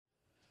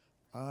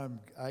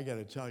I got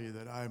to tell you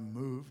that I'm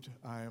moved,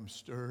 I am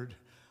stirred,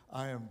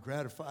 I am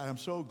gratified. I'm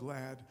so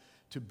glad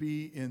to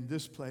be in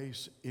this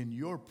place, in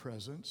your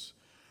presence,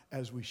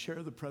 as we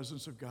share the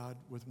presence of God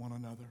with one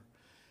another.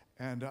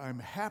 And I'm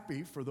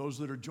happy for those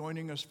that are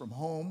joining us from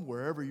home,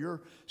 wherever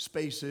your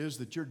space is,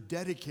 that you're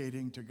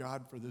dedicating to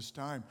God for this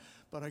time.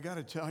 But I got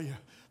to tell you,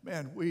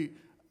 man,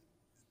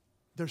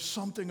 there's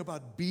something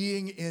about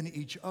being in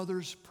each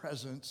other's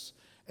presence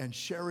and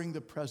sharing the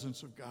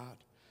presence of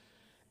God.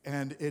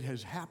 And it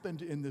has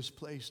happened in this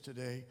place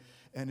today,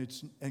 and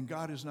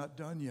God is not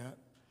done yet.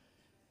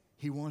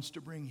 He wants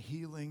to bring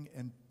healing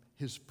and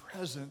his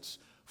presence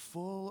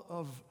full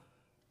of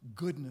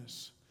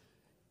goodness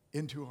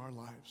into our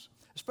lives,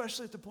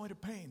 especially at the point of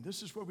pain.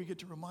 This is where we get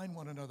to remind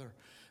one another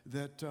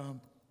that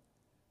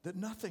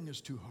nothing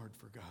is too hard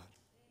for God.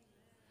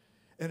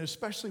 And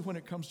especially when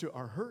it comes to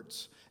our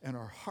hurts and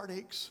our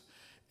heartaches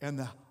and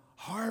the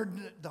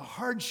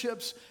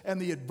hardships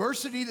and the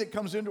adversity that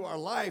comes into our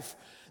life,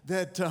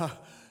 that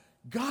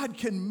God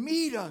can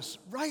meet us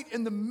right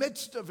in the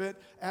midst of it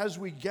as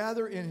we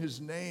gather in his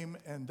name,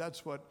 and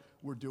that's what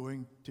we're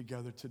doing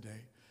together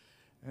today.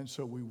 And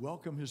so we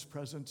welcome his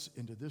presence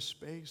into this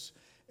space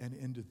and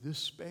into this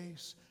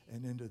space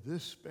and into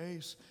this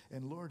space.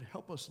 And Lord,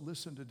 help us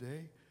listen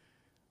today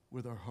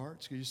with our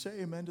hearts. Can you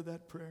say amen to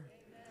that prayer?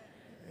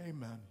 Amen.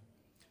 Amen.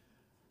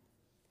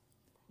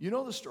 You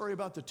know the story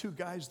about the two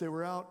guys? They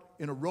were out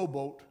in a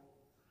rowboat,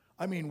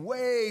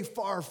 way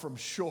far from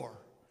shore.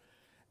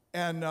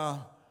 And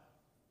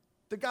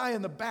the guy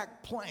in the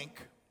back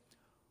plank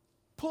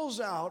pulls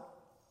out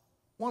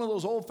one of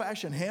those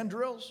old-fashioned hand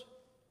drills,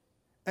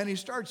 and he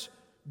starts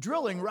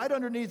drilling right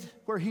underneath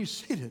where he's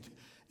seated.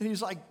 And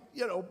he's like,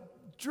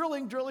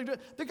 drilling.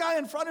 The guy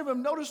in front of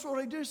him noticed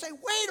what he did. He said,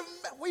 wait a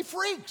minute, we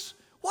freaks,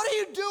 what are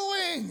you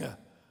doing?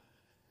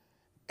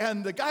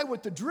 And the guy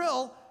with the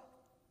drill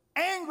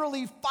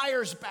angrily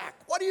fires back.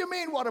 What do you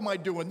mean, what am I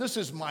doing? This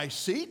is my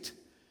seat.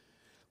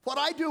 What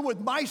I do with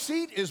my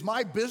seat is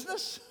my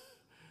business.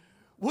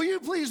 Will you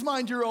please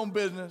mind your own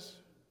business?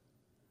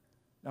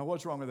 Now,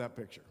 what's wrong with that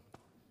picture?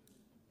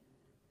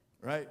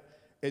 Right?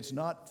 It's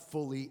not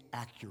fully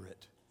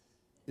accurate,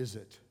 is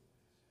it?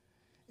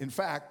 In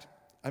fact,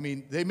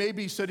 they may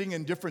be sitting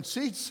in different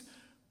seats,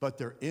 but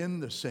they're in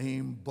the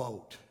same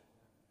boat.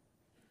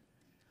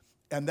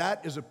 And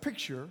that is a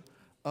picture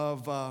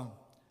of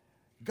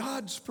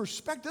God's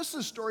perspective. This is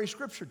a story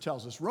Scripture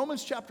tells us.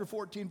 Romans chapter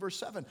 14, verse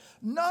 7.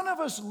 None of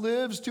us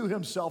lives to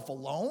himself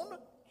alone,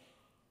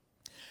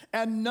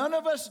 and none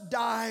of us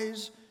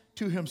dies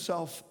to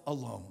himself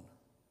alone.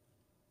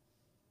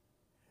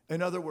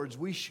 In other words,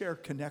 we share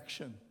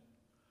connection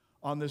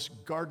on this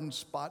garden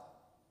spot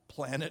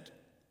planet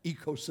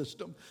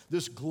ecosystem,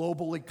 this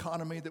global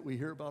economy that we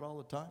hear about all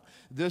the time,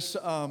 this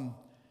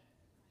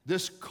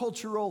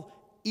cultural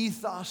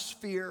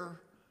ethosphere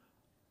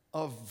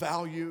of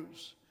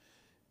values.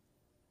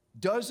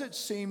 Does it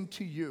seem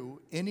to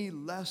you any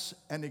less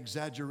an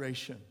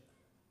exaggeration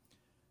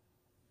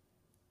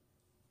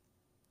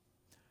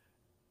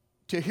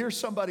to hear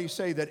somebody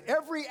say that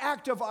every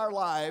act of our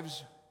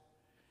lives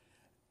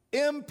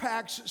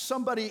impacts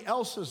somebody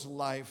else's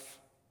life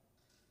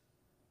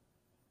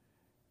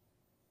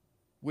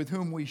with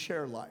whom we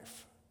share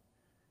life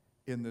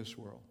in this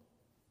world?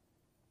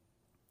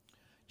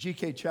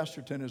 G.K.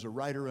 Chesterton is a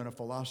writer and a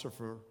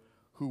philosopher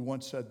who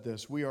once said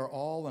this: we are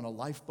all in a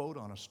lifeboat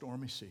on a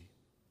stormy sea,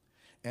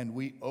 and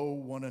we owe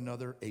one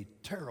another a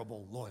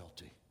terrible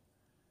loyalty.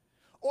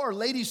 Or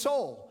Lady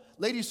Soul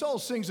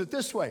sings it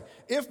this way: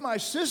 if my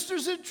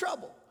sister's in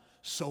trouble,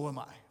 so am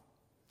I.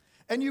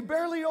 And you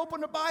barely open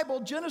the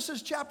Bible,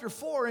 Genesis chapter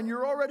 4, and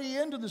you're already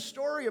into the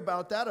story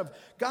about that, of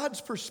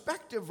God's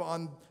perspective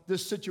on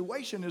this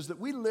situation is that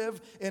we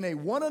live in a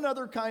one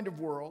another kind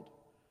of world.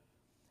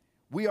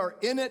 We are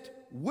in it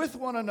with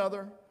one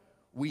another.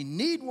 We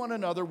need one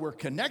another. We're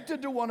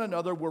connected to one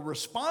another. We're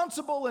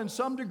responsible in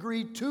some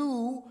degree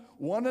to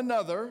one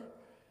another.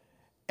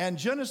 And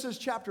Genesis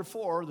chapter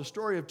 4, the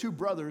story of two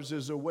brothers,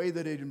 is a way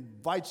that it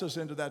invites us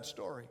into that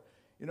story.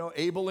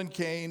 Abel and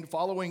Cain,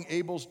 following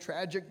Abel's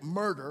tragic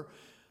murder,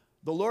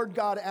 the Lord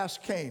God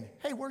asked Cain,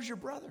 hey, where's your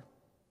brother?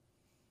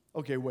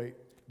 Okay, wait.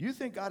 Do you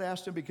think God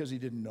asked him because he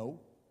didn't know?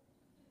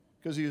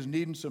 Because he was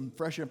needing some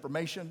fresh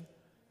information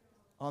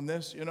on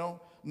this,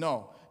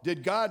 No.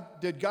 Did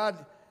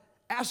God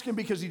ask him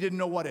because he didn't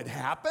know what had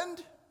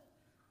happened?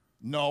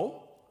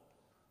 No.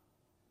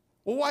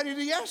 Well, why did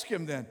he ask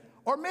him then?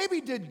 Or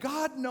maybe did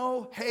God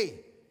know, hey,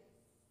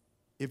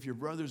 if your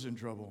brother's in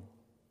trouble,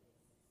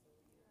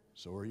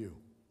 so are you.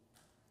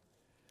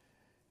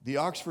 The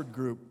Oxford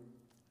Group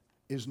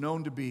is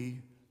known to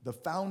be the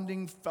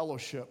founding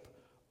fellowship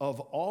of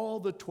all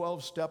the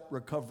 12-step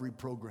recovery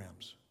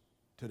programs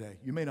today.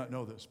 You may not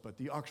know this, but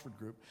the Oxford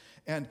Group.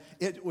 And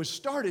it was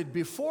started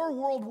before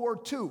World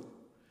War II.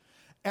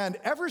 And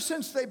ever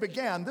since they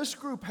began, this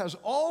group has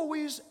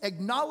always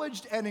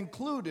acknowledged and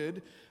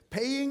included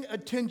paying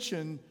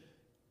attention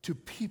to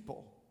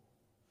people.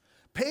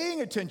 Paying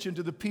attention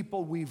to the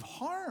people we've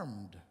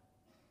harmed.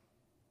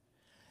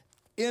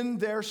 in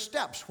their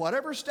steps.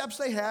 Whatever steps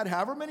they had,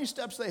 however many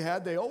steps they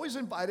had, they always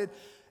invited,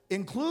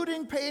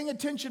 including paying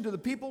attention to the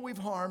people we've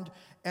harmed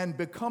and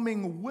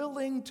becoming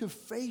willing to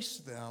face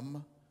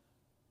them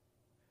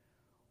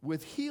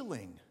with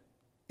healing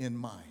in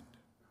mind.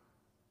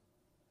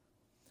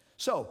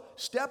 So,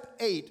 step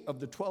 8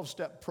 of the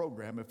 12-step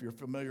program, if you're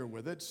familiar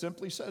with it,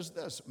 simply says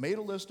this: made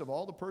a list of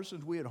all the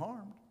persons we had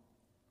harmed,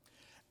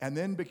 and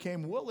then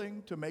became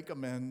willing to make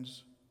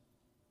amends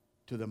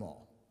to them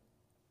all.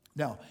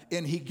 Now,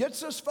 in He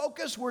Gets Us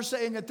focus, we're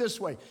saying it this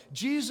way: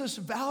 Jesus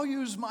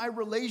values my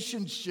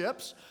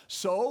relationships,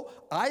 so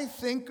I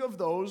think of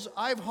those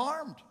I've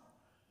harmed.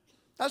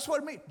 That's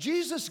what it means.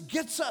 Jesus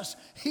gets us.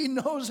 He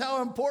knows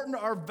how important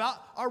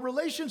our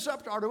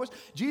relationships are to us.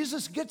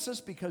 Jesus gets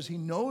us because He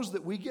knows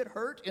that we get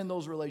hurt in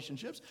those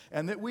relationships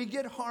and that we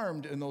get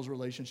harmed in those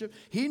relationships.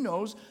 He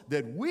knows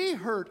that we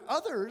hurt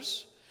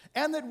others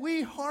and that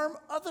we harm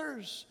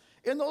others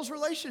in those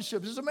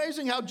relationships. It's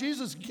amazing how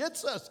Jesus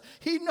gets us.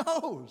 He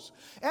knows.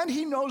 And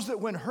He knows that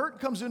when hurt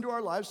comes into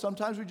our lives,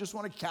 sometimes we just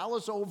want to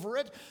callous over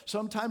it.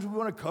 Sometimes we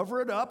want to cover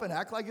it up and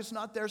act like it's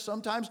not there.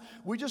 Sometimes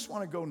we just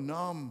want to go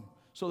numb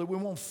so that we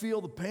won't feel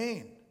the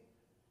pain.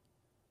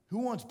 Who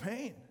wants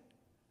pain?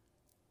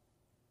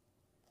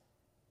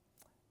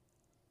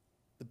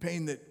 The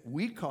pain that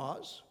we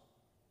cause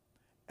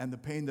and the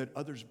pain that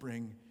others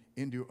bring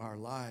into our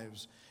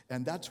lives.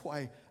 And that's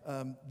why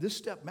this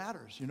step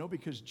matters,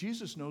 because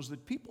Jesus knows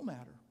that people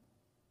matter.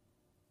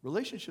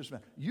 Relationships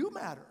matter. You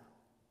matter.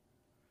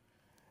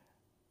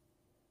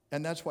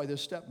 And that's why this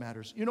step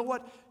matters. You know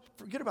what?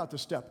 Forget about the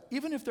step.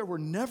 Even if there were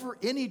never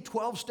any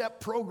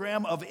 12-step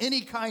program of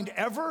any kind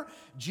ever,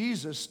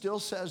 Jesus still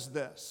says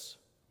this: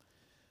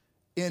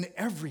 in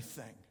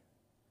everything,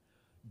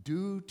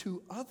 do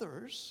to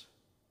others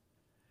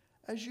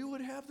as you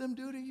would have them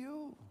do to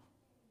you.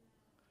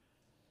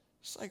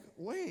 It's like,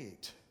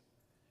 wait.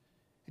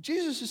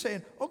 Jesus is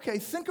saying, okay,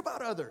 think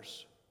about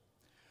others.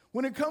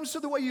 When it comes to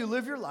the way you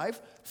live your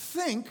life,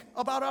 think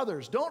about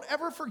others. Don't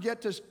ever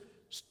forget to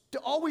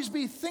always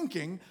be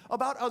thinking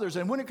about others.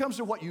 And when it comes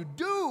to what you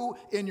do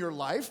in your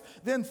life,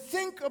 then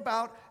think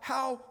about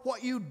how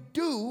what you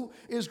do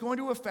is going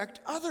to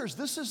affect others.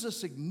 This is a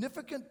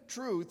significant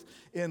truth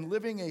in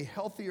living a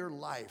healthier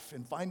life,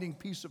 in finding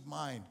peace of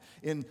mind,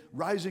 in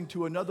rising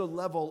to another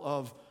level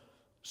of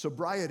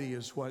sobriety,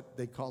 is what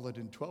they call it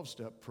in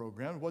 12-step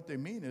program. What they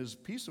mean is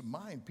peace of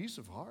mind, peace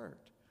of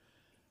heart.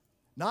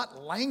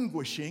 Not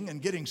languishing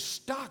and getting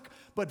stuck,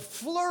 but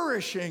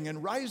flourishing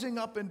and rising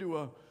up into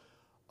a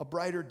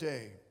brighter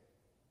day.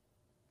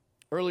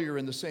 Earlier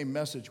in the same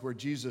message where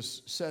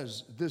Jesus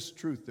says this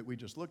truth that we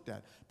just looked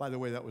at, by the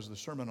way, that was the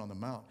Sermon on the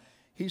Mount,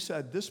 He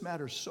said this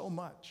matters so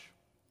much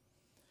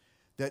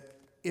that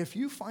if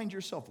you find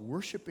yourself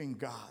worshiping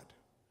God,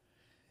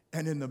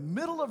 and in the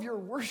middle of your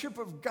worship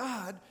of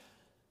God,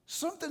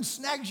 something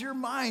snags your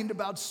mind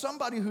about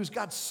somebody who's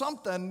got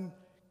something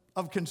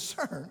of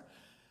concern,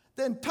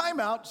 then time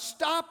out,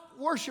 stop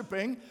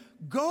worshiping,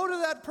 go to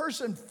that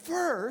person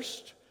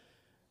first,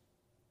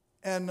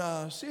 and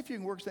see if you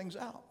can work things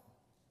out.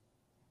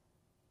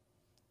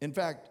 In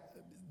fact,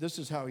 this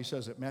is how He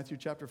says it, Matthew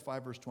chapter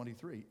 5, verse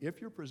 23.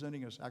 If you're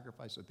presenting a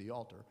sacrifice at the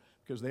altar,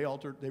 because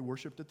they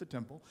worshiped at the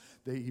temple,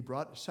 He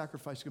brought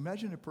sacrifice.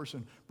 Imagine a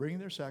person bringing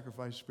their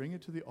sacrifice, bringing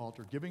it to the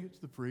altar, giving it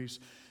to the priest.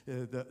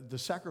 The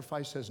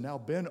sacrifice has now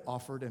been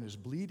offered and is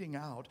bleeding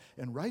out.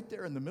 And right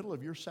there in the middle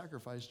of your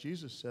sacrifice,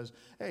 Jesus says,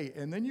 hey,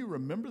 and then you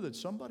remember that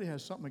somebody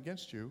has something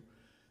against you,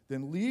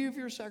 then leave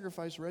your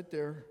sacrifice right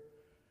there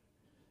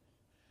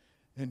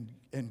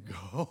and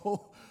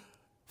go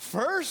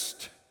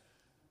first.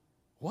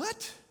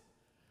 What?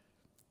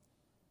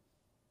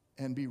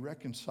 And be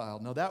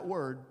reconciled. Now that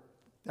word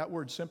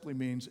simply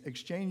means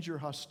exchange your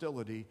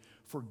hostility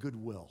for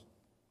goodwill.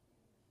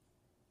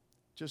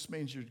 Just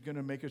means you're going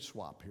to make a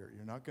swap here.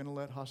 You're not going to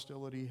let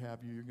hostility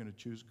have you. You're going to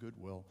choose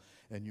goodwill,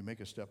 and you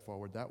make a step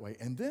forward that way.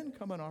 And then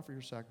come and offer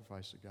your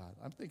sacrifice to God.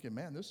 I'm thinking,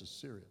 man, this is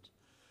serious.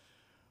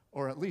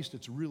 Or at least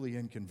it's really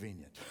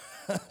inconvenient.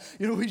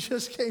 We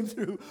just came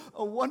through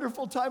a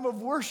wonderful time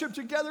of worship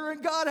together,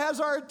 and God has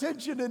our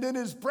attention, and in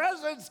His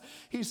presence,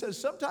 He says,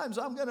 sometimes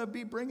I'm going to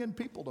be bringing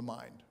people to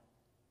mind.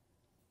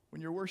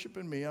 When you're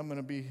worshiping me, I'm going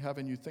to be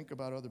having you think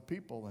about other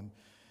people,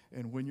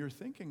 and when you're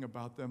thinking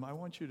about them, I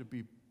want you to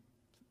be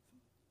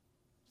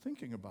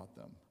thinking about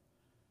them.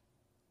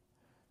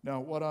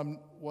 Now,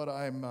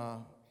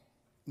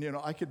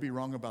 I could be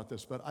wrong about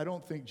this, but I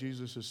don't think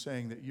Jesus is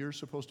saying that you're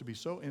supposed to be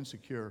so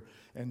insecure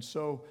and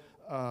so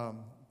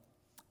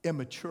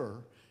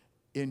immature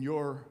in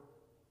your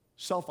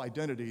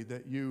self-identity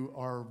that you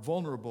are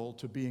vulnerable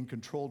to being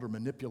controlled or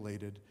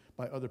manipulated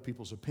by other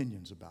people's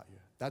opinions about you.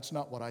 That's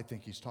not what I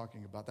think He's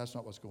talking about. That's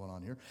not what's going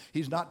on here.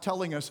 He's not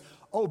telling us,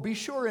 be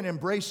sure and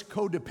embrace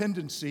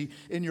codependency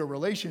in your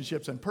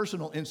relationships and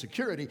personal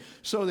insecurity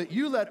so that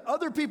you let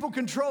other people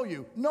control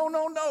you. No.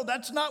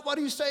 That's not what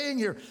He's saying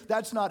here.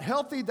 That's not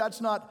healthy.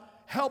 That's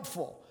not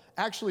helpful.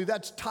 Actually,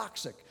 that's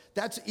toxic.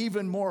 That's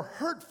even more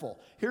hurtful.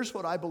 Here's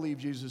what I believe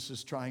Jesus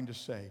is trying to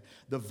say.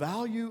 The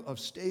value of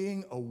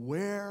staying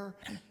aware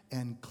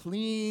and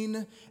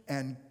clean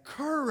and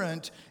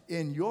current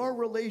in your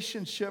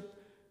relationship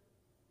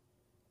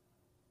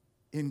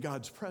in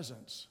God's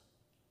presence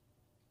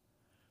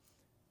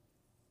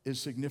is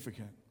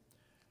significant.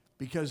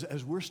 Because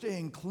as we're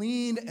staying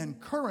clean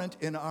and current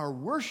in our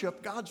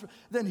worship,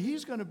 then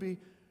He's going to be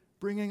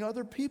bringing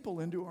other people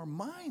into our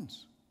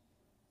minds.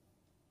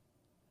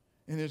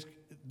 And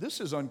this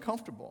is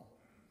uncomfortable.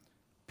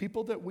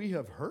 People that we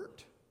have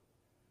hurt,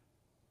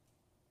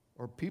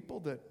 or people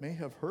that may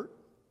have hurt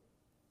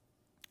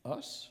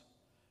us.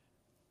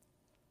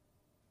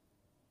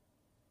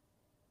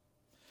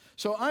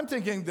 So I'm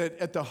thinking that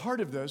at the heart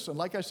of this, and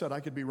like I said,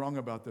 I could be wrong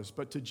about this,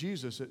 but to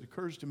Jesus, it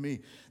occurs to me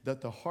that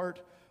the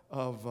heart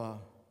of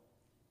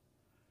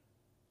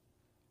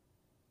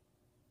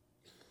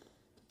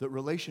that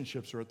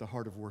relationships are at the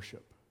heart of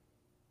worship.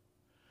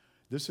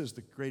 This is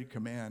the great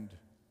command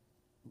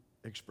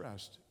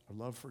expressed, a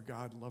love for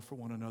God, love for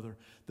one another,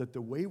 that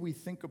the way we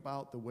think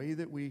about, the way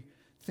that we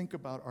think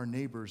about our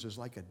neighbors is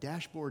like a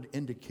dashboard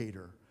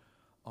indicator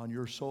on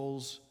your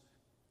soul's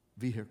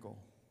vehicle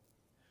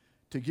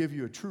to give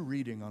you a true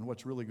reading on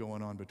what's really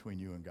going on between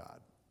you and God.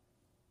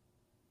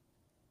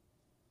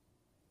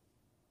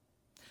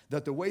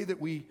 That the way that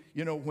we,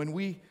 when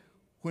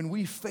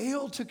we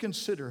fail to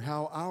consider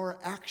how our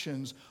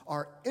actions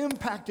are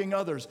impacting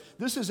others,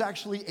 this is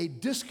actually a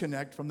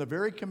disconnect from the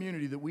very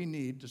community that we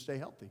need to stay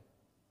healthy.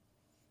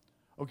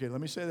 Okay,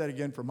 let me say that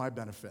again for my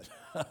benefit.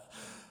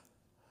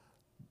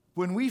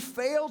 When we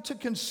fail to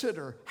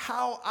consider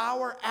how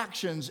our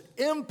actions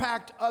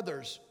impact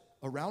others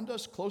around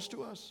us, close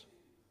to us,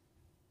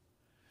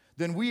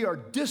 then we are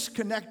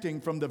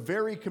disconnecting from the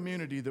very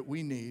community that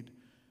we need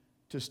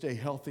to stay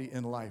healthy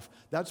in life.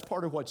 That's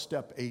part of what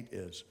step 8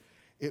 is.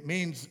 It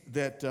means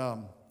that,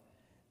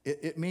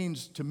 it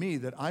means to me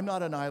that I'm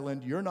not an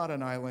island, you're not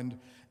an island,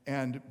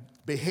 and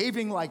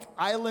behaving like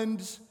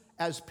islands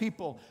as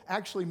people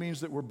actually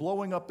means that we're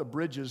blowing up the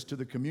bridges to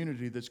the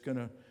community that's going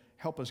to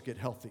help us get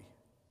healthy.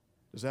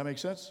 Does that make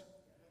sense?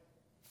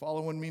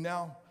 Following me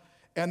now?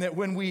 And that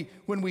when we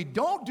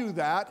don't do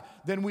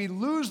that, then we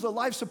lose the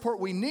life support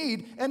we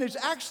need, and it's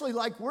actually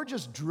like we're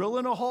just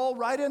drilling a hole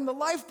right in the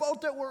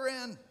lifeboat that we're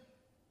in.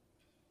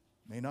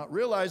 May not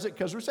realize it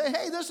because we're saying,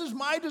 hey, this is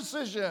my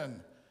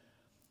decision.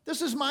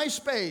 This is my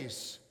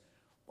space.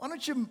 Why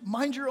don't you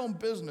mind your own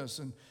business?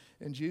 And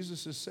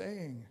Jesus is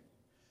saying,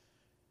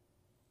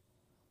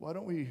 why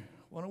don't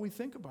we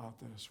think about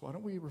this? Why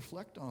don't we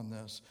reflect on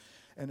this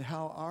and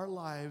how our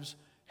lives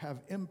have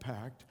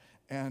impact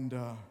and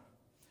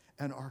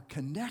are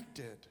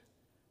connected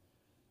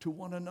to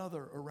one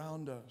another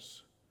around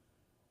us?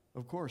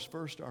 Of course,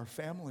 first our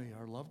family,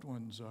 our loved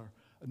ones,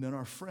 and then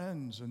our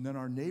friends, and then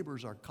our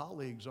neighbors, our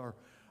colleagues,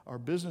 our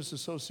business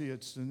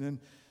associates, and then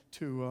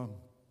to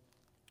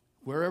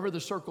wherever the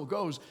circle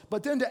goes.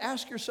 But then to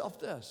ask yourself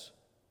this,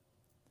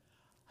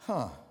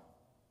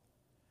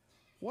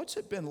 what's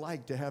it been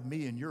like to have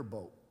me in your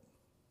boat?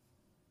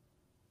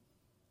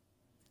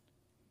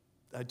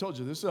 I told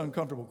you this is an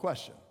uncomfortable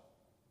question.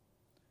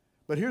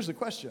 But here's the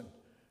question.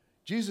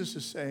 Jesus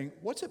is saying,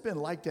 what's it been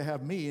like to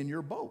have me in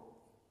your boat?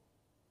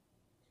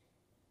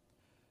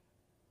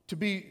 To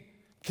be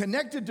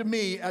connected to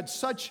me at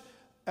such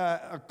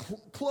a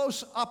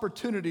close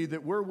opportunity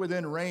that we're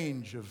within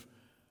range of.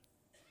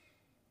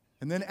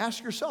 And then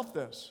ask yourself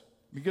this,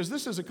 because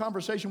this is a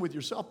conversation with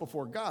yourself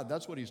before God.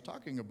 That's what he's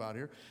talking about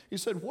here. He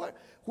said,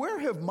 where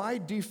have my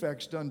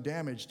defects done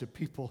damage to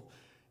people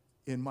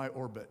in my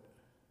orbit?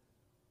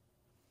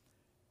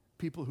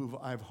 People who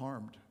I've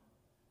harmed,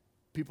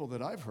 people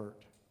that I've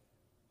hurt.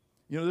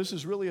 This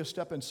is really a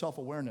step in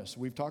self-awareness.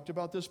 We've talked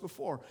about this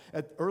before,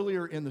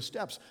 earlier in the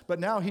steps. But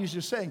now he's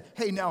just saying,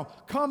 hey, now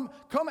come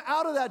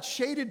out of that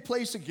shaded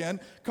place again.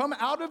 Come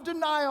out of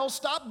denial.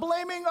 Stop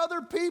blaming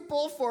other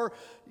people for,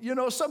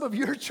 some of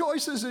your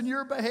choices and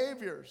your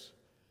behaviors.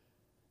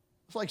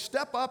 It's like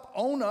step up,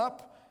 own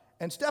up.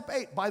 And step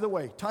 8, by the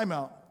way, time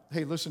out.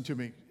 Hey, listen to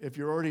me. If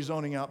you're already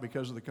zoning out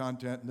because of the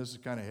content and this is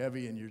kind of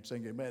heavy and you're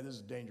saying, man, this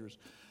is dangerous.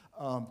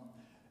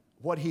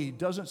 What he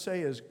doesn't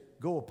say is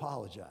go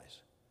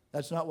apologize.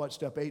 That's not what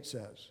step 8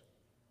 says.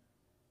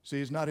 See,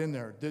 it's not in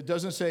there. It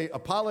doesn't say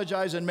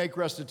apologize and make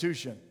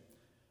restitution.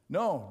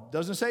 No,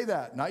 doesn't say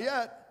that. Not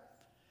yet.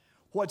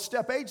 What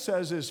step 8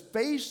 says is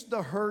face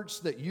the hurts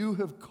that you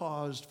have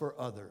caused for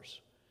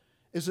others.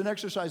 It's an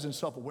exercise in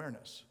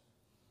self-awareness.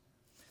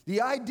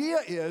 The idea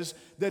is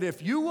that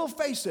if you will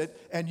face it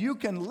and you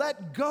can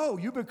let go,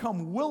 you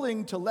become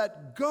willing to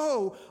let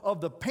go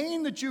of the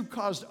pain that you've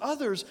caused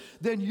others,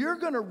 then you're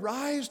going to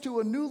rise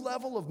to a new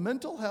level of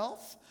mental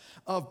health,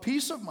 of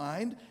peace of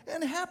mind,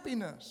 and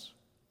happiness.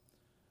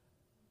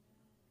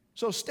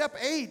 So step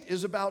 8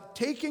 is about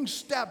taking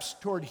steps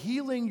toward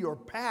healing your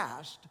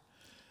past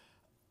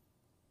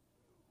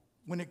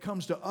when it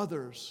comes to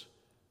others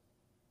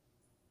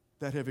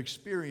that have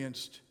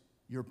experienced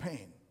your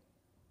pain.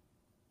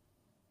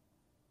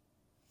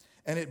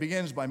 And it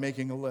begins by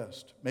making a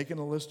list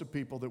of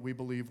people that we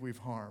believe we've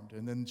harmed,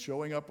 and then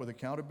showing up with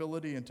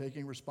accountability and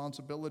taking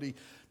responsibility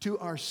to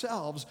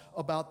ourselves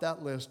about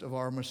that list of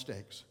our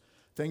mistakes.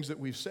 Things that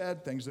we've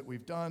said, things that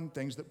we've done,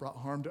 things that brought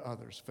harm to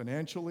others,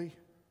 financially,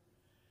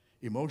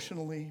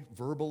 emotionally,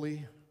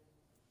 verbally,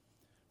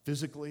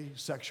 physically,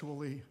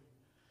 sexually.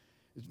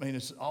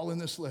 It's all in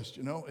this list,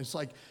 you know? It's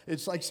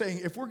like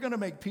saying, if we're going to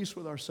make peace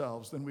with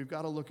ourselves, then we've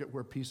got to look at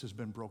where peace has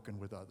been broken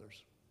with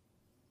others.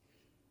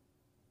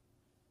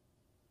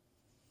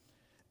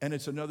 And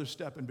it's another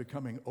step in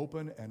becoming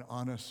open and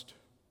honest,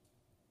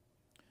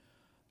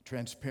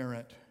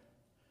 transparent,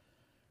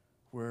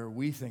 where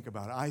I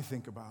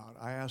think about,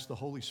 I ask the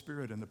Holy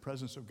Spirit in the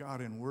presence of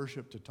God in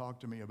worship to talk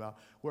to me about,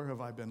 where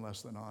have I been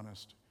less than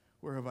honest?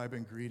 Where have I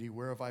been greedy?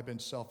 Where have I been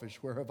selfish?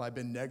 Where have I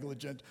been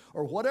negligent?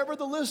 Or whatever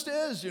the list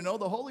is, you know,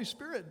 the Holy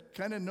Spirit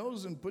kind of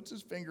knows and puts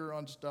his finger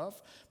on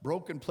stuff,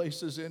 broken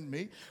places in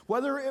me.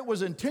 Whether it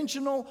was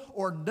intentional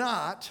or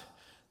not,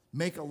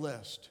 make a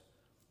list.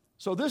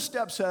 So this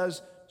step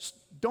says,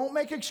 don't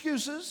make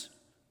excuses,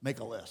 make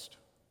a list.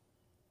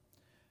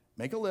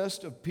 Make a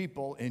list of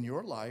people in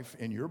your life,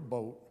 in your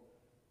boat,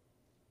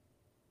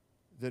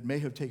 that may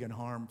have taken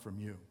harm from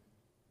you.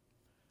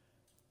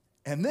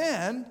 And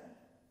then,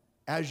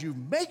 as you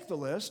make the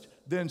list,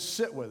 then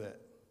sit with it.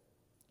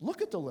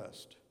 Look at the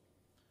list.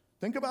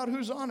 Think about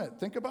who's on it.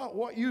 Think about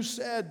what you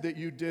said that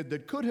you did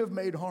that could have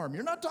made harm.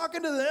 You're not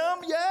talking to them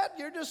yet.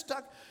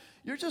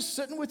 You're just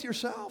sitting with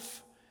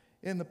yourself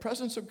in the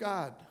presence of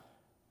God.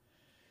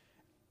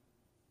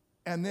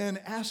 And then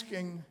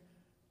asking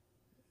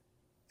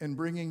and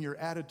bringing your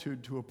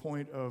attitude to a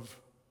point of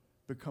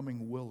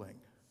becoming willing.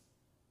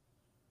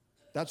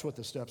 That's what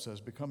the step says,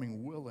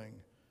 becoming willing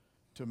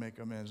to make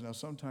amends. Now,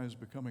 sometimes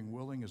becoming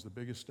willing is the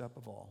biggest step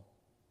of all.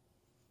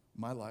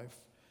 My life.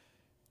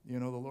 You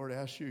know, the Lord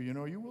asks you, you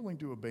know, are you willing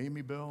to obey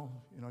me, Bill?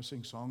 You know, I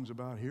sing songs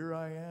about, here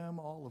I am,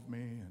 all of me.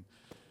 And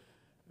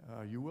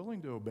are you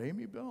willing to obey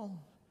me, Bill?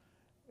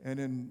 And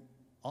in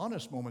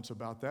honest moments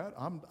about that,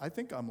 I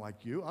think I'm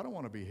like you. I don't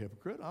want to be a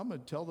hypocrite. I'm going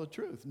to tell the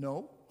truth.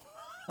 No,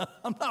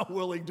 I'm not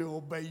willing to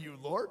obey you,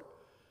 Lord.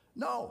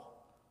 No,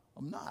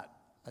 I'm not.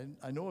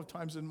 I know of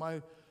times in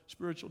my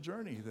spiritual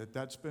journey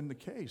that's been the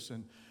case.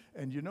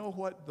 And you know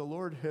what? The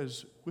Lord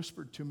has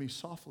whispered to me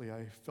softly.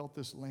 I felt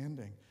this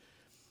landing.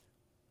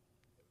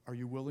 Are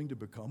you willing to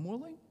become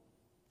willing?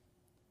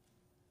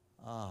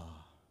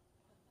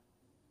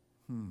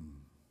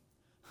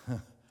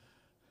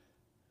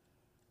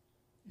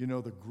 You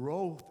know, the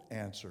growth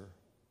answer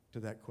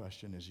to that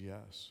question is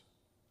yes.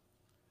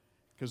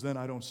 Because then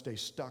I don't stay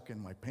stuck in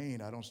my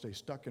pain. I don't stay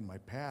stuck in my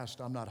past.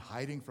 I'm not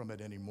hiding from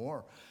it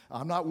anymore.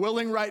 I'm not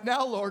willing right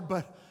now, Lord,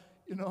 but,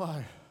 you know,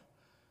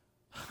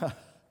 I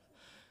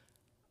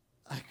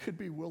could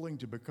be willing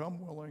to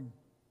become willing.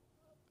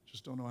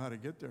 Just don't know how to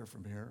get there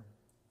from here.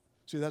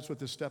 See, that's what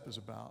this step is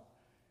about.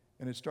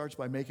 And it starts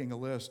by making a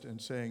list and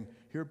saying,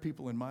 here are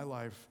people in my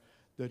life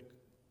that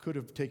could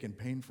have taken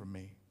pain from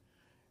me.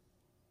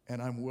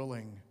 And I'm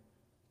willing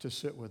to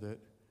sit with it.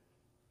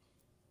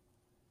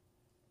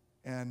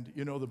 And,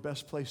 you know, the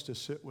best place to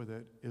sit with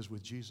it is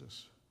with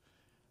Jesus.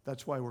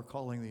 That's why we're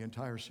calling the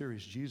entire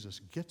series,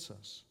 Jesus Gets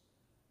Us.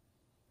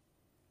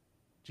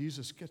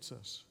 Jesus gets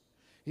us.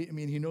 He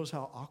knows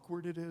how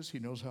awkward it is. He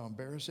knows how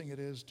embarrassing it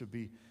is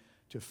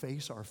to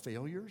face our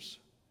failures.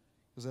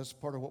 Because that's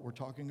part of what we're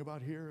talking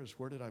about here is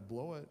where did I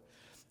blow it?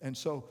 And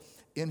so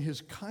in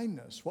his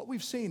kindness, what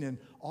we've seen in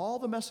all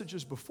the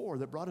messages before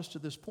that brought us to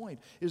this point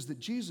is that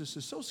Jesus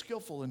is so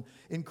skillful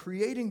in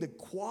creating the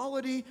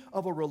quality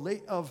of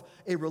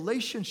a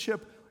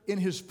relationship in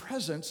his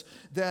presence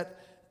that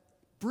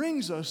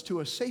brings us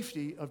to a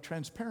safety of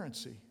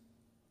transparency.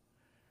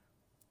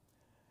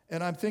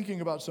 And I'm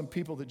thinking about some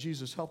people that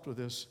Jesus helped with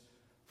this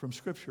from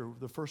Scripture.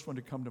 The first one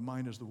to come to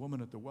mind is the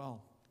woman at the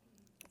well.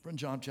 From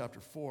John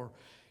chapter 4,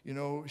 you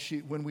know,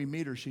 when we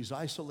meet her, she's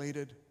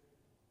isolated.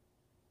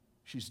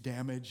 She's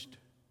damaged.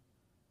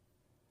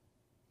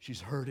 She's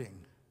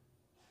hurting.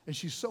 And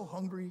she's so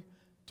hungry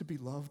to be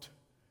loved.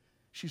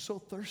 She's so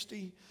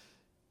thirsty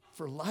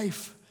for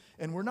life.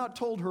 And we're not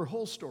told her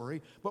whole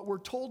story, but we're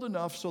told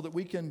enough so that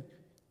we can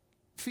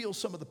feel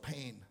some of the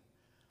pain.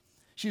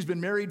 She's been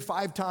married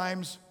 5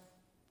 times,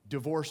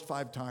 divorced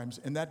 5 times.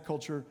 In that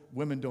culture,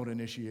 women don't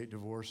initiate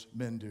divorce,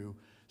 men do.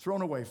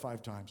 Thrown away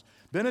 5 times.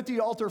 Been at the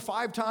altar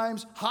 5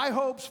 times, high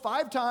hopes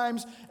 5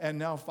 times, and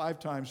now 5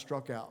 times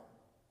struck out.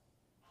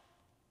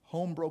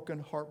 Home broken,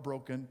 heart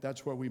broken,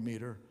 that's where we meet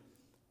her.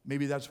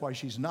 Maybe that's why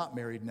she's not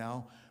married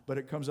now, but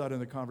it comes out in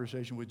the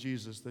conversation with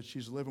Jesus that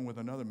she's living with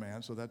another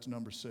man, so that's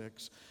number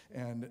 6.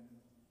 And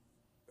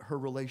her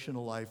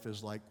relational life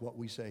is like what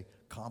we say,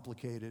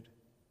 complicated.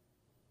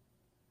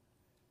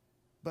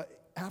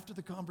 But after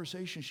the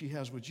conversation she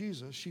has with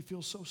Jesus, she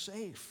feels so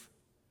safe.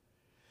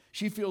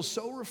 She feels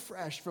so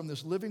refreshed from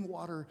this living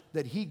water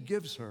that he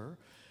gives her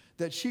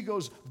that she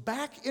goes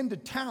back into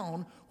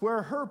town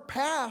where her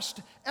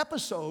past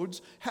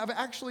episodes have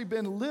actually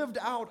been lived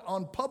out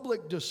on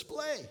public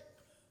display.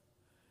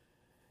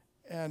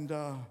 And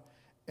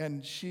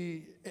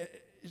she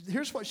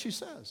here's what she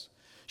says.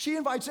 She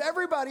invites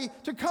everybody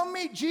to come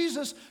meet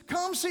Jesus.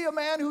 Come see a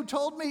man who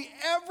told me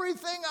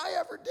everything I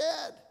ever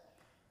did.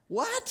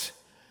 What?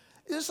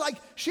 It's like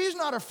she's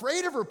not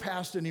afraid of her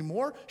past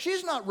anymore.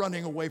 She's not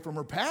running away from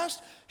her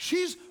past.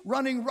 She's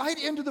running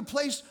right into the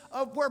place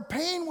of where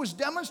pain was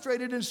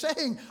demonstrated and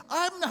saying,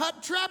 I'm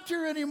not trapped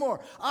here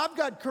anymore. I've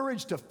got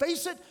courage to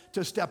face it,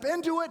 to step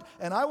into it,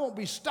 and I won't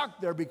be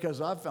stuck there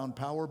because I've found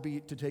power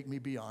to take me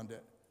beyond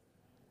it.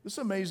 This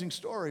amazing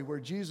story where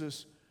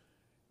Jesus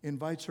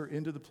invites her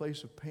into the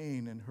place of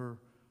pain and her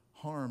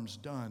harm's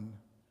done.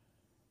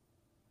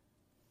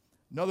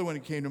 Another one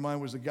that came to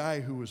mind was a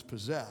guy who was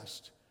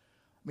possessed.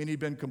 I mean, he'd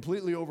been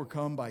completely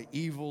overcome by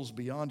evils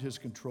beyond his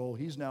control.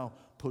 He's now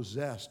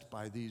possessed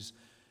by these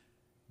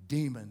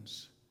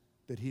demons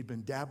that he'd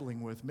been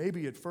dabbling with.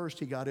 Maybe at first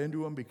he got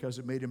into them because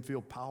it made him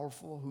feel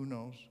powerful. Who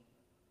knows?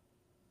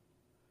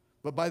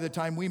 But by the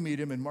time we meet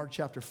him in Mark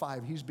chapter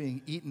 5, he's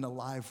being eaten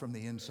alive from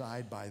the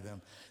inside by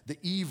them. The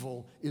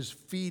evil is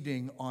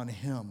feeding on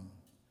him.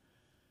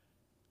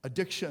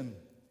 Addiction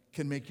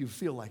can make you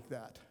feel like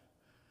that.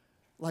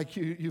 Like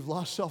you've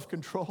lost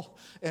self-control.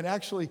 And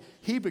actually,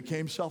 he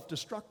became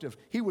self-destructive.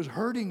 He was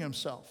hurting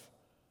himself.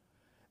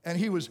 And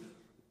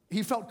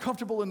he felt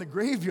comfortable in the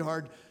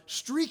graveyard,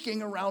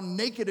 streaking around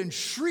naked and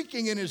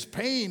shrieking in his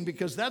pain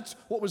because that's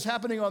what was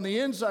happening on the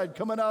inside,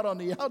 coming out on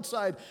the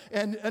outside.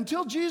 And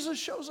until Jesus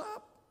shows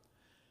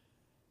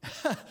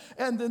up.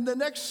 And then the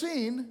next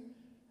scene,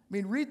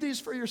 read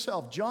these for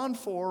yourself. John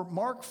 4,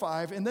 Mark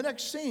 5. In the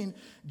next scene,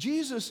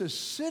 Jesus is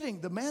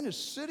sitting, the man is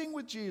sitting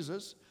with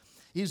Jesus.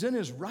 He's in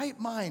his right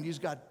mind. He's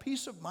got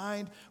peace of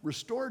mind,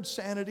 restored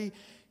sanity.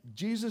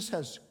 Jesus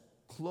has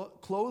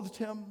clothed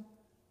him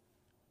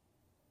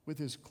with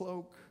his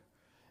cloak,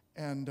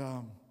 and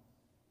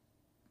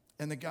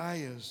the guy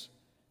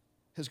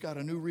has got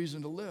a new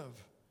reason to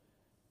live.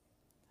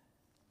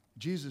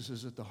 Jesus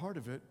is at the heart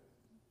of it,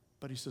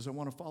 but he says, I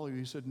want to follow you.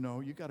 He said, no,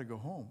 you got to go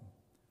home.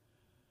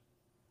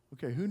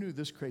 Okay, who knew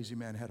this crazy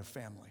man had a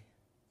family?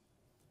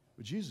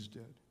 But Jesus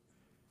did,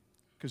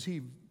 because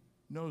he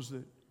knows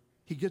that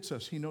he gets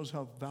us. He knows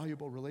how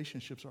valuable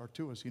relationships are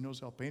to us. He knows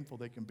how painful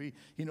they can be.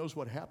 He knows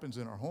what happens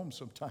in our homes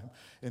sometime.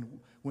 And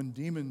when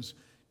demons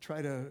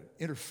try to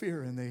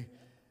interfere and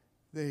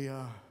they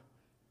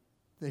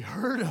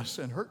hurt us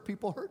and hurt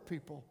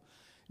people.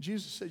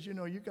 Jesus says,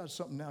 you got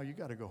something now. You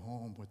got to go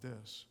home with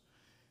this.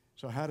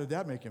 So how did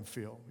that make him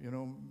feel?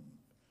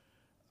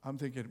 I'm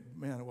thinking,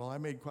 man, well, I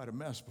made quite a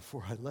mess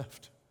before I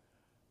left.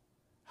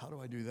 How do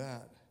I do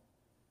that?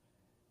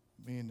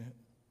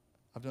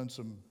 I've done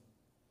some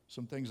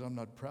things I'm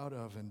not proud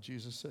of. And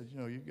Jesus said,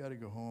 you've got to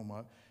go home.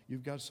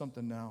 You've got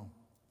something now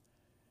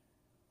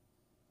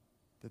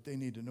that they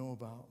need to know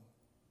about.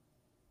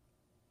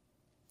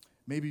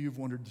 Maybe you've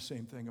wondered the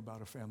same thing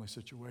about a family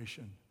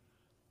situation.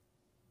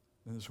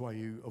 And that's why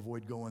you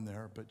avoid going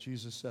there. But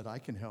Jesus said, I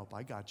can help.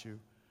 I got you.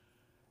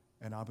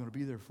 And I'm going to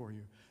be there for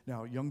you.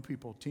 Now, young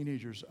people,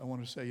 teenagers, I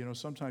want to say,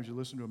 sometimes you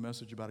listen to a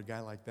message about a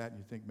guy like that and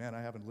you think, man,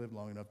 I haven't lived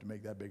long enough to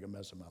make that big a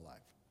mess in my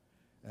life.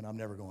 And I'm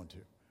never going to.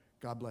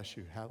 God bless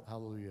you.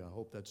 Hallelujah. I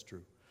hope that's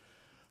true.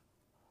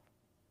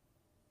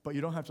 But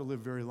you don't have to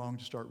live very long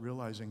to start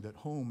realizing that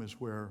home is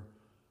where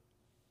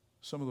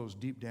some of those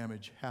deep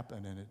damage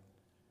happen, and it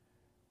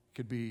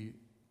could be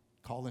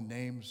calling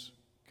names,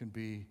 it can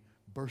be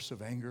bursts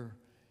of anger,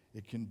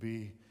 it can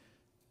be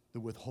the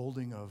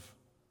withholding of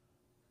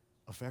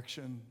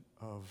affection,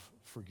 of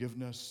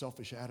forgiveness,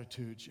 selfish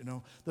attitudes.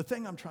 The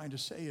thing I'm trying to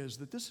say is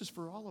that this is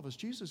for all of us.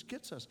 Jesus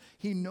gets us.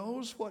 He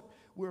knows what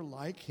we're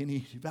like, and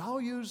he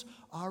values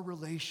our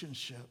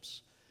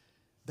relationships.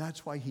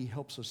 That's why he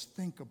helps us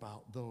think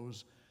about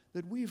those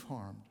that we've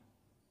harmed.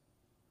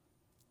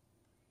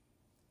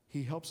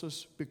 He helps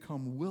us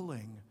become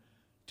willing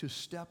to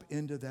step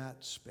into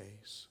that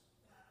space.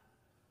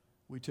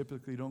 We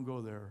typically don't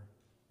go there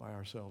by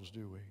ourselves,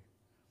 do we?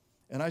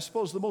 And I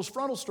suppose the most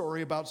frontal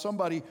story about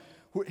somebody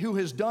who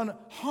has done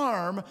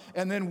harm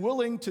and then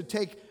willing to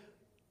take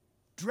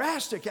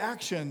drastic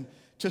action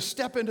to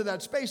step into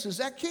that space is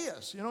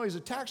Zacchaeus. He's a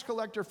tax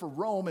collector for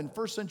Rome in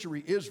first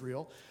century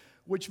Israel,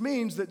 which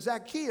means that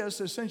Zacchaeus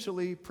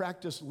essentially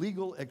practiced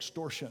legal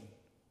extortion.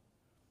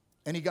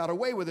 And he got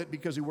away with it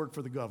because he worked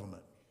for the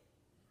government.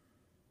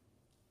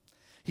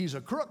 He's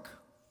a crook,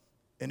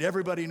 and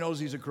everybody knows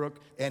he's a crook,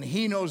 and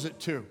he knows it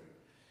too.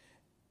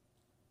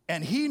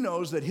 And he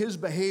knows that his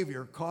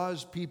behavior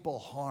caused people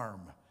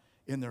harm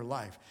in their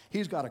life.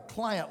 He's got a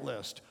client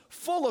list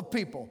full of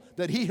people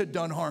that he had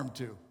done harm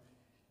to,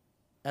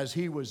 as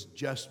he was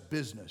just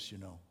business.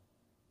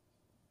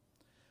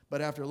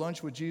 But after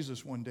lunch with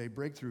Jesus one day,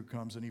 breakthrough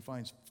comes, and he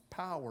finds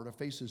power to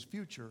face his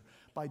future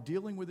by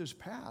dealing with his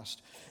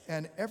past.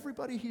 And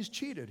everybody he's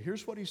cheated,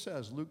 here's what he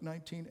says, Luke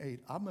 19:8.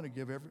 I'm going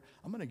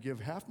to give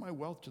half my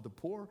wealth to the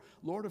poor.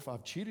 Lord, if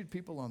I've cheated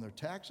people on their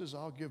taxes,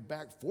 I'll give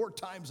back 4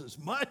 times as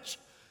much.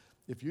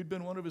 If you'd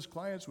been one of his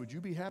clients, would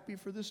you be happy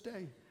for this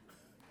day?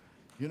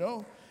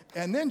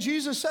 And then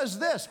Jesus says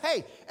this,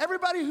 hey,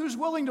 everybody who's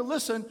willing to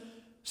listen,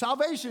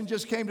 salvation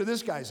just came to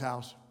this guy's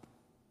house.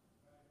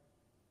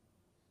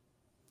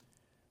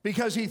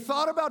 because he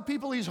thought about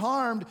people he's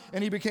harmed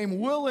and he became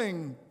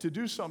willing to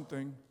do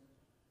something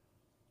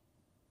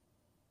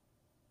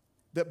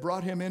that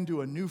brought him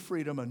into a new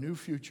freedom, a new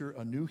future,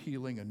 a new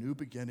healing, a new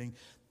beginning.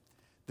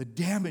 The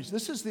damage,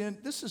 this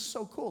is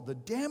so cool. The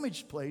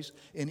damaged place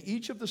in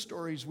each of the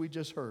stories we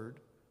just heard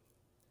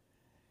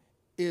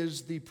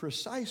is the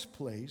precise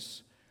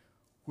place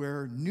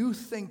where new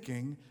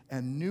thinking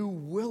and new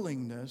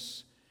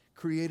willingness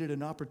created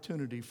an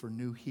opportunity for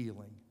new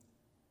healing.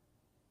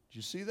 Did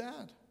you see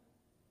that?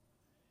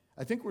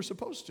 I think we're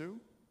supposed to.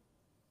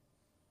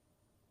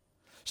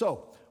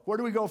 So, where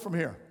do we go from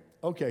here?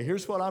 Okay,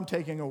 here's what I'm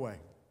taking away.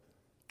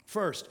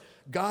 First,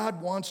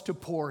 God wants to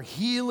pour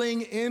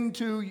healing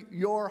into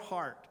your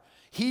heart,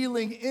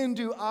 healing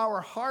into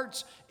our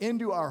hearts,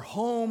 into our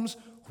homes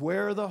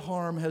where the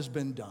harm has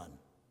been done.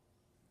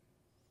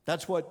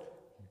 That's what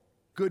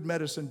good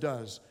medicine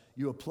does.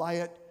 You apply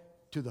it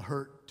to the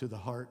hurt, to the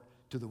heart,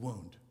 to the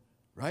wound,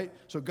 right?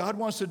 So God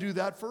wants to do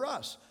that for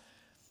us.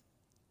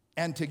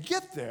 And to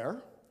get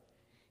there,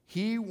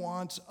 he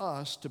wants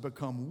us to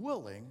become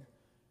willing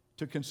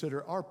to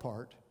consider our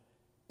part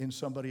in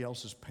somebody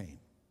else's pain.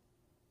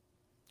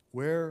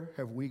 Where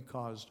have we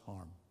caused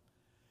harm?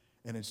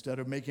 And instead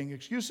of making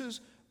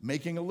excuses,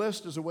 making a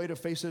list is a way to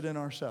face it in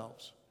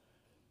ourselves.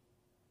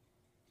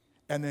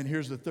 And then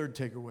here's the third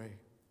takeaway.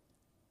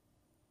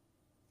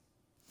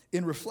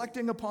 In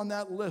reflecting upon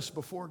that list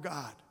before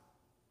God,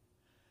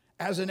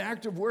 as an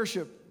act of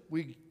worship,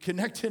 we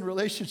connect in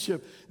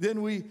relationship,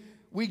 then we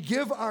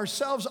give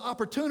ourselves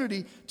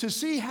opportunity to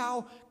see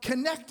how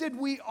connected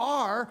we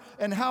are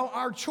and how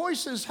our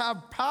choices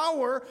have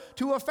power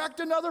to affect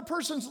another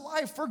person's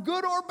life for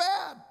good or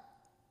bad.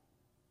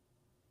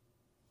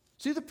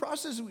 See the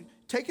process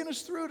taking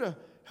us through to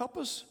help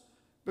us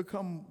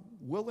become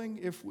willing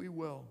if we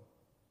will.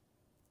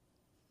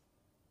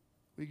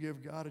 We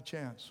give God a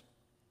chance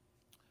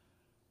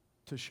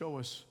to show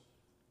us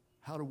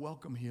how to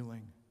welcome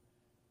healing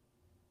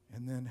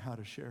and then how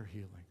to share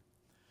healing.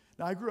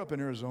 Now, I grew up in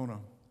Arizona.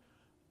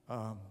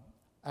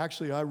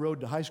 Actually, I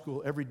rode to high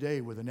school every day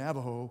with a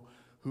Navajo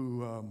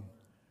who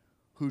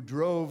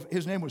drove.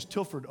 His name was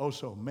Tilford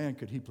Oso. Man,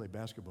 could he play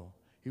basketball.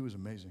 He was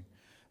amazing.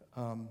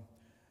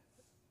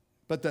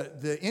 But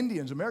the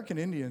Indians, American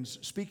Indians,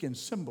 speak in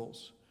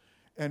symbols.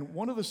 And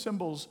one of the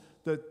symbols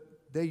that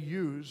they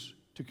use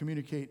to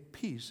communicate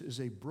peace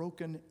is a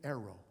broken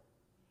arrow.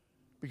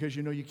 Because,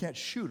 you know, you can't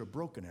shoot a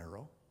broken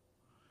arrow.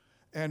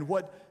 And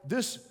what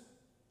this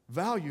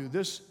value,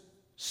 this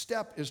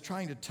step is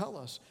trying to tell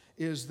us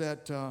is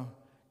that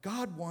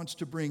God wants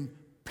to bring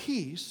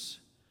peace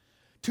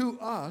to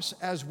us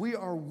as we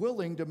are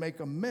willing to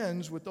make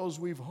amends with those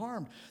we've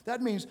harmed.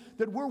 That means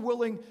that we're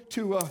willing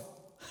to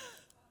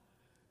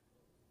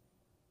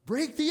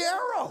break the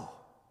arrow.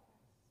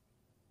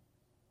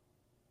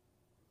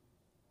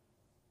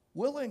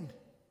 Willing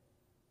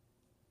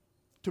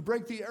to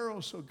break the arrow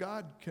so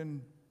God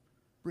can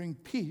bring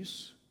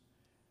peace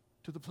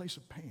to the place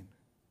of pain.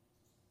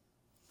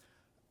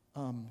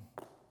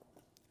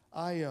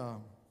 I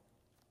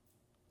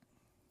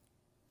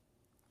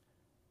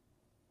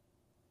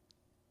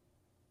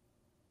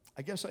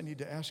guess I need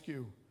to ask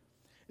you,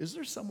 is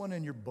there someone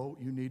in your boat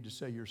you need to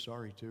say you're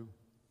sorry to?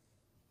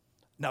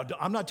 Now,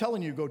 I'm not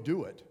telling you to go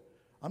do it.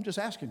 I'm just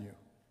asking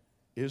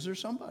you, is there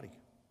somebody?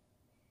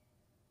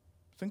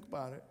 Think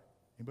about it.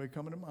 Anybody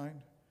coming to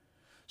mind?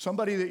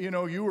 Somebody that, you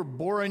know, you were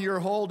boring your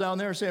hole down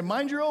there saying,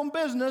 mind your own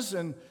business,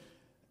 and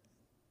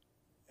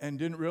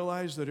didn't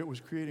realize that it was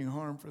creating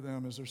harm for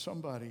them. Is there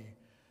somebody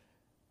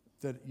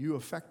that you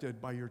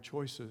affected by your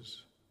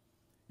choices?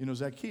 You know,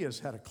 Zacchaeus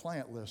had a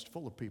client list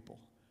full of people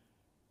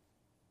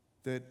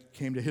that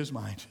came to his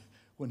mind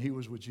when he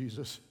was with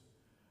Jesus.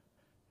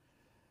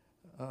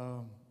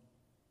 A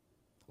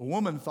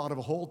woman thought of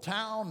a whole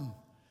town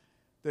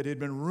that had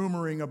been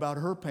rumoring about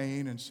her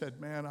pain and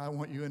said, man, I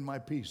want you in my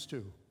peace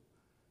too.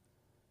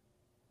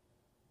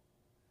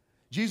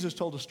 Jesus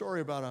told a story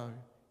about a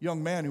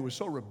young man who was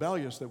so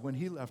rebellious that when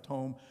he left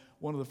home,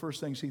 one of the first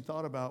things he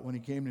thought about when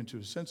he came into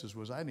his senses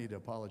was, I need to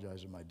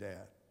apologize to my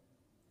dad.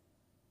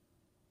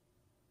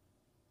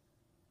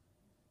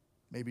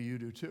 Maybe you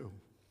do too.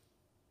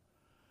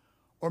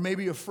 Or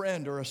maybe a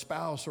friend or a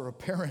spouse or a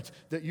parent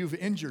that you've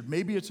injured.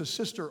 Maybe it's a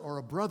sister or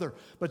a brother,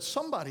 but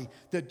somebody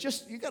that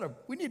just,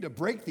 we need to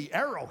break the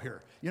arrow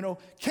here. You know,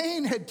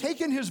 Cain had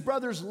taken his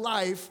brother's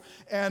life,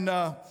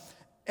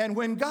 and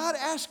when God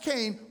asked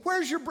Cain,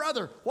 where's your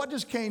brother? What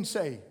does Cain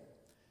say?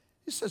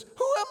 He says,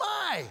 who am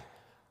I?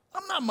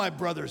 I'm not my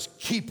brother's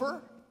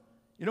keeper.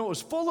 You know, it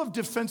was full of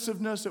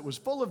defensiveness. It was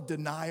full of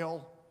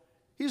denial.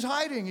 He's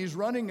hiding. He's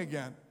running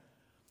again.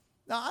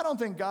 Now, I don't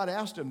think God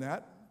asked him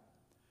that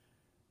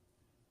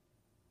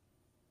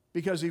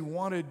because he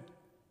wanted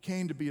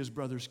Cain to be his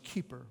brother's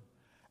keeper.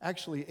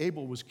 Actually,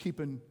 Abel was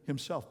keeping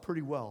himself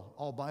pretty well,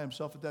 all by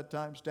himself at that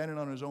time, standing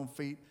on his own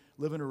feet,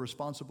 living a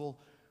responsible,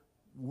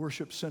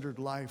 worship-centered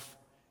life.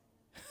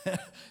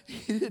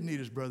 He didn't need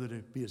his brother to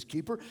be his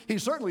keeper. He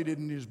certainly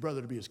didn't need his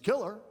brother to be his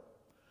killer.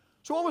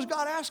 So what was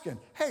God asking?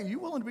 Hey, you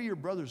willing to be your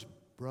brother's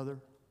brother?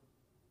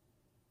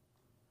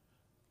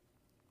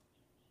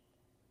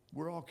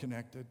 We're all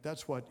connected.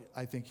 That's what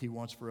I think he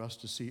wants for us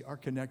to see, our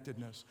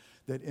connectedness,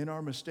 that in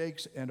our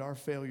mistakes and our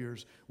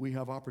failures, we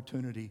have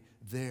opportunity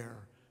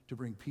there to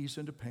bring peace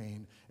into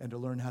pain and to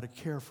learn how to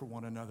care for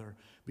one another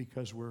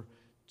because we're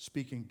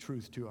speaking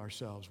truth to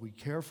ourselves. We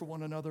care for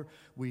one another.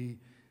 We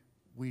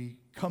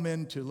come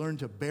in to learn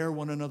to bear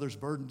one another's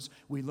burdens.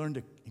 We learn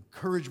to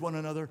encourage one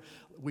another.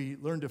 We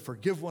learn to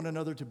forgive one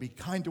another, to be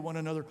kind to one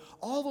another.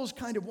 All those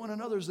kind of one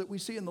another's that we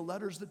see in the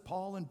letters that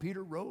Paul and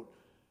Peter wrote.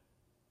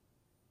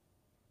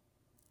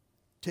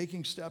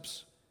 Taking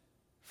steps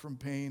from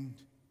pain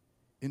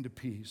into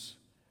peace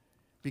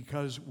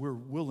because we're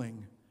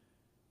willing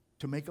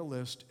to make a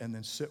list and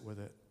then sit with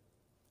it.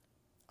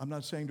 I'm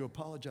not saying to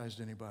apologize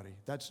to anybody.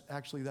 That's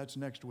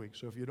next week.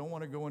 So if you don't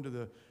want to go into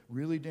the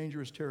really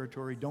dangerous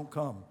territory, don't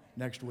come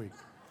next week.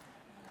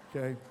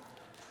 Okay?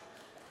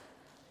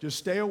 Just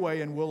stay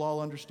away and we'll all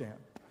understand.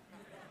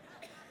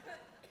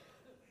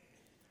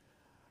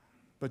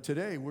 But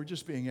today, we're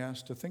just being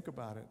asked to think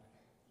about it,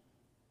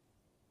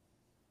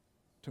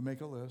 to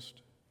make a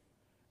list.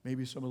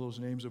 Maybe some of those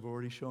names have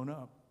already shown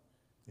up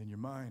in your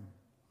mind.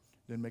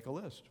 Then make a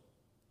list.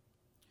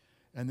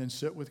 And then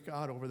sit with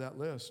God over that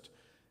list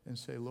and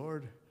say,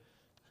 Lord,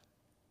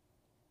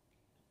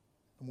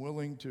 I'm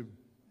willing to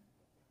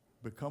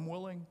become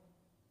willing,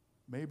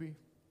 maybe.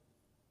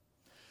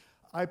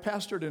 I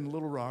pastored in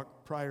Little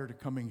Rock prior to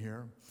coming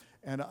here,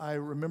 and I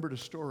remembered a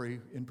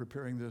story in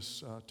preparing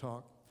this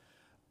talk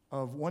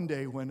of one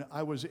day when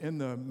I was in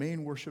the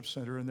main worship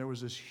center, and there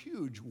was this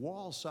huge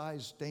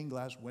wall-sized stained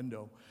glass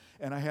window,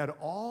 and I had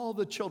all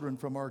the children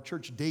from our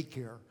church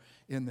daycare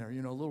in there,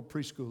 little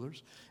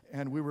preschoolers.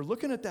 And we were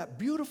looking at that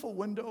beautiful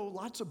window,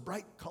 lots of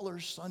bright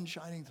colors, sun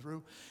shining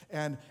through.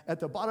 And at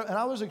the bottom, and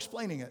I was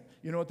explaining it,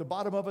 at the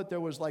bottom of it, there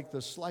was like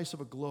the slice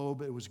of a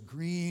globe. It was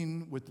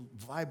green with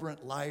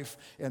vibrant life,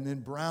 and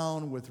then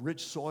brown with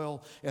rich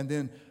soil, and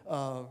then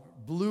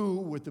blue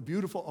with the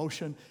beautiful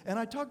ocean. And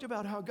I talked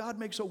about how God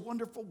makes a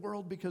wonderful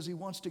world because he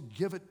wants to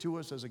give it to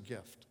us as a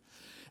gift.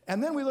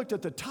 And then we looked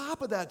at the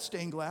top of that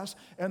stained glass,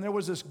 and there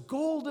was this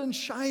golden,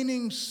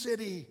 shining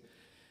city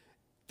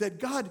that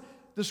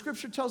the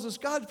scripture tells us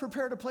God's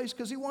prepared a place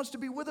because he wants to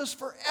be with us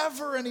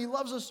forever, and he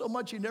loves us so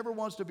much he never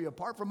wants to be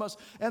apart from us,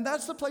 and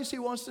that's the place he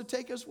wants to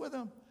take us with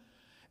him.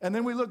 And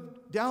then we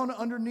look down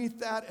underneath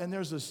that, and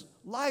there's this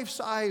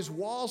life-size,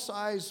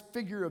 wall-size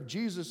figure of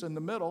Jesus in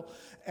the middle,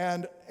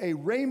 and a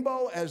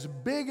rainbow as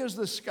big as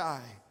the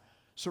sky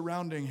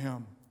surrounding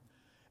him.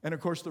 And of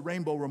course, the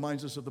rainbow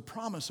reminds us of the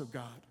promise of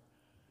God.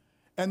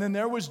 And then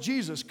there was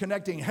Jesus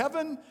connecting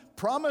heaven,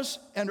 promise,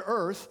 and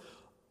earth,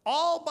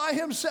 all by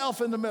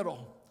himself in the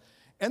middle.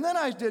 And then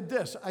I did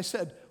this. I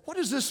said, what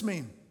does this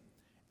mean?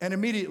 And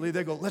immediately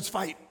they go, let's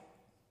fight.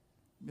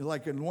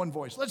 Like in one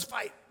voice, let's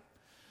fight.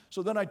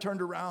 So then I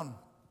turned around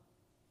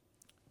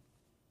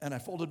and I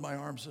folded my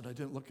arms and I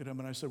didn't look at them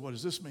and I said, what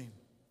does this mean?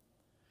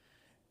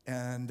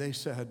 And they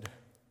said,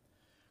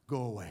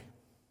 go away.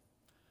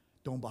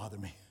 Don't bother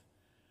me.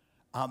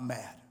 I'm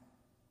mad.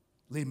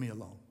 Leave me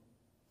alone.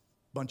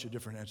 Bunch of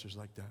different answers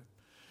like that.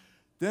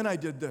 Then I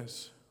did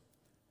this.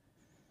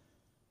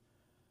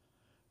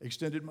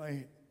 Extended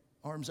my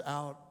arms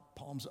out,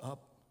 palms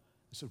up.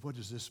 I said, what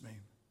does this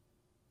mean?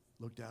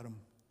 Looked at him.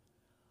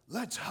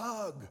 Let's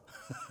hug.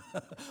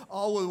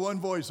 All with one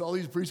voice, all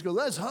these priests go,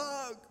 let's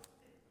hug.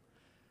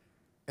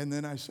 And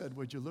then I said,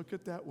 would you look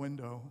at that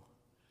window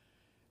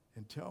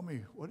and tell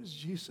me, what is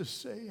Jesus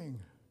saying?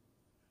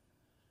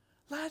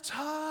 Let's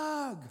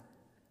hug.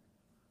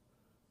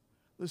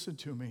 Listen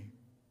to me.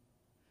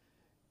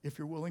 If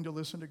you're willing to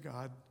listen to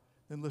God,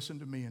 then listen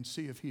to me and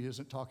see if he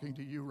isn't talking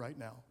to you right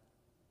now.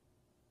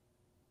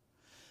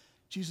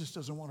 Jesus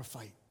doesn't want to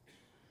fight.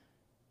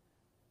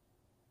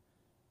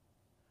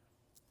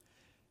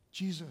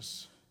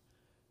 Jesus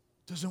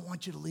doesn't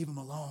want you to leave him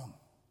alone.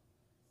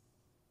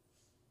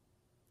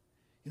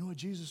 You know what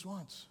Jesus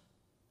wants?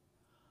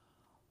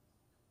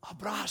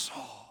 Abrazo.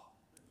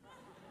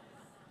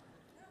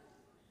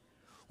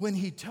 When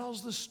he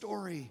tells the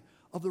story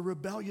of the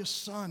rebellious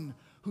son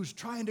who's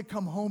trying to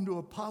come home to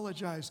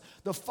apologize,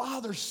 the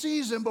father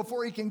sees him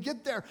before he can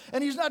get there,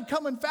 and he's not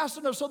coming fast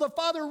enough, so the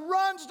father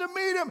runs to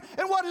meet him,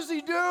 and what does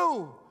he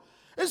do?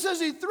 It says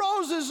he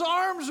throws his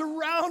arms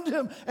around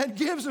him and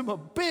gives him a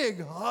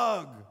big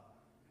hug.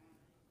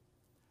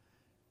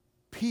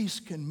 Peace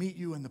can meet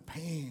you in the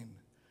pain,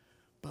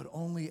 but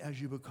only as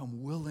you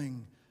become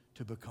willing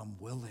to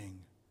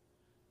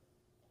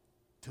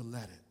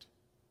let it.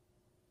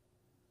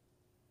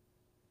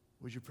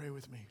 Would you pray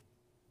with me?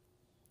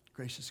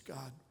 Gracious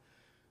God,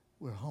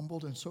 we're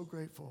humbled and so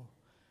grateful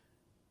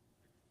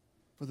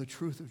for the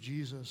truth of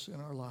Jesus in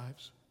our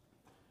lives.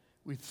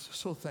 We're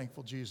so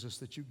thankful, Jesus,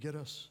 that you get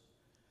us.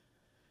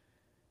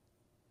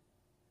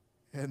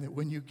 And that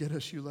when you get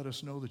us, you let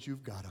us know that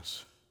you've got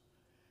us.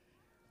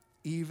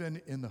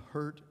 Even in the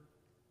hurt,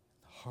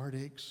 the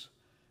heartaches,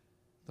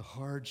 the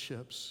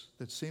hardships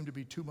that seem to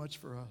be too much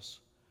for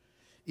us.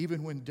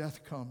 Even when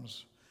death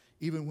comes,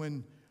 even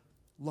when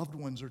loved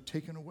ones are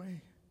taken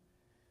away.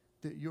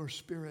 That your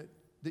spirit,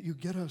 that you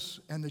get us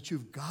and that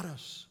you've got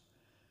us.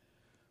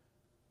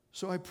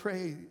 So I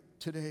pray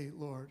today,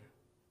 Lord,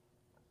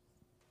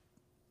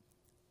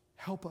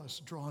 help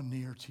us draw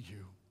near to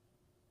you,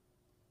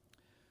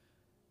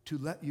 to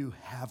let you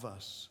have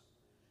us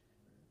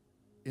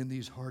in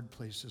these hard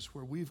places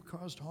where we've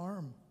caused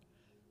harm.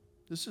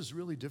 This is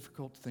really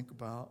difficult to think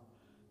about.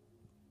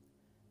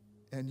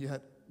 And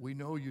yet, we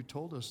know you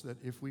told us that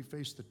if we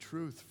face the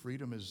truth,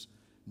 freedom is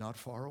not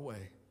far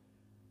away.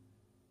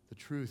 The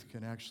truth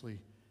can actually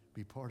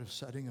be part of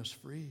setting us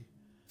free.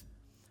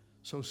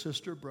 So,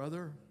 sister,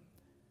 brother,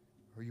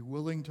 are you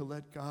willing to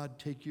let God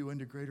take you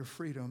into greater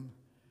freedom?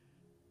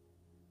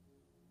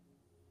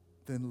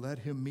 Then let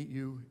him meet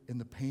you in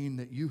the pain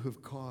that you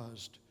have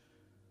caused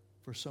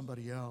for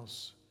somebody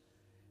else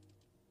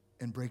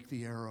and break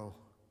the arrow,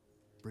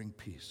 bring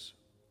peace.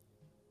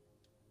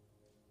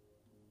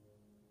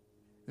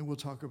 And we'll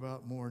talk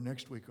about more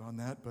next week on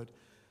that, but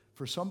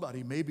for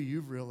somebody, maybe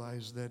you've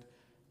realized that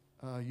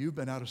you've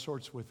been out of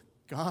sorts with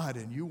God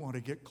and you want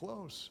to get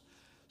close.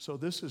 So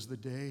this is the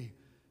day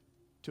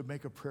to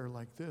make a prayer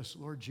like this.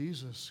 Lord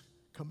Jesus,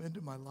 come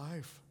into my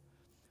life.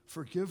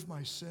 Forgive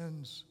my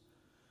sins.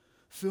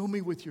 Fill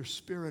me with your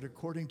Spirit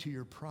according to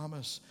your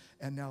promise,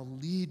 and now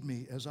lead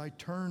me as I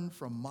turn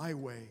from my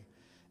way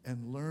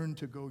and learn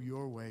to go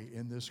your way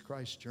in this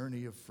Christ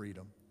journey of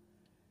freedom.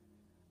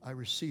 I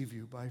receive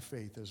you by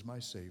faith as my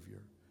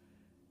Savior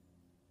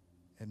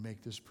and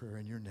make this prayer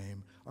in your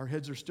name. Our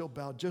heads are still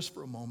bowed just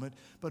for a moment,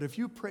 but if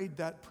you prayed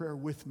that prayer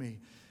with me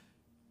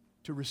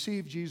to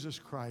receive Jesus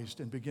Christ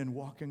and begin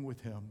walking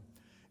with him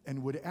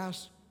and would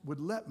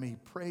let me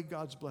pray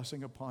God's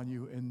blessing upon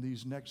you in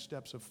these next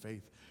steps of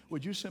faith,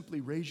 would you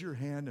simply raise your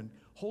hand and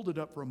hold it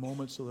up for a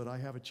moment so that I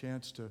have a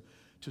chance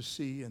to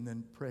see and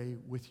then pray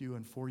with you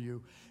and for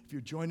you? If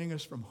you're joining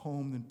us from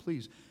home, then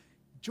please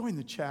join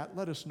the chat.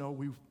 Let us know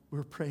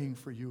we're praying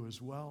for you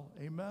as well.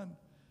 Amen.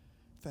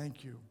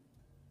 Thank you.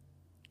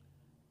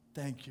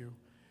 Thank you.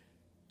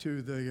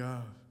 To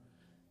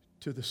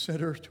the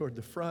center, toward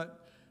the front,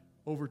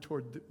 over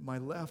toward my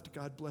left,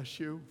 God bless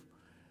you.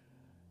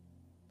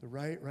 The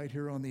right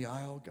here on the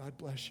aisle, God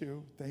bless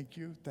you. Thank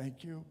you.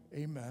 Thank you.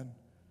 Amen.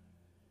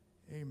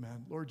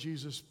 Amen. Lord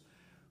Jesus,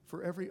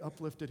 for every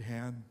uplifted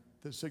hand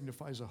that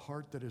signifies a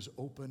heart that is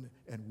open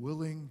and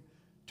willing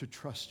to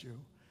trust you,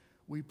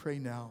 we pray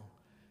now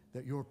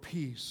that your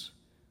peace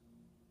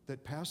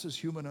that passes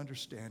human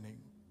understanding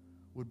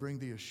would bring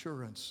the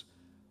assurance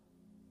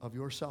of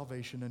your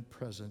salvation and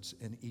presence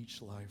in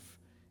each life.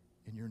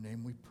 In your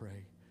name we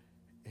pray.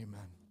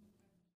 Amen.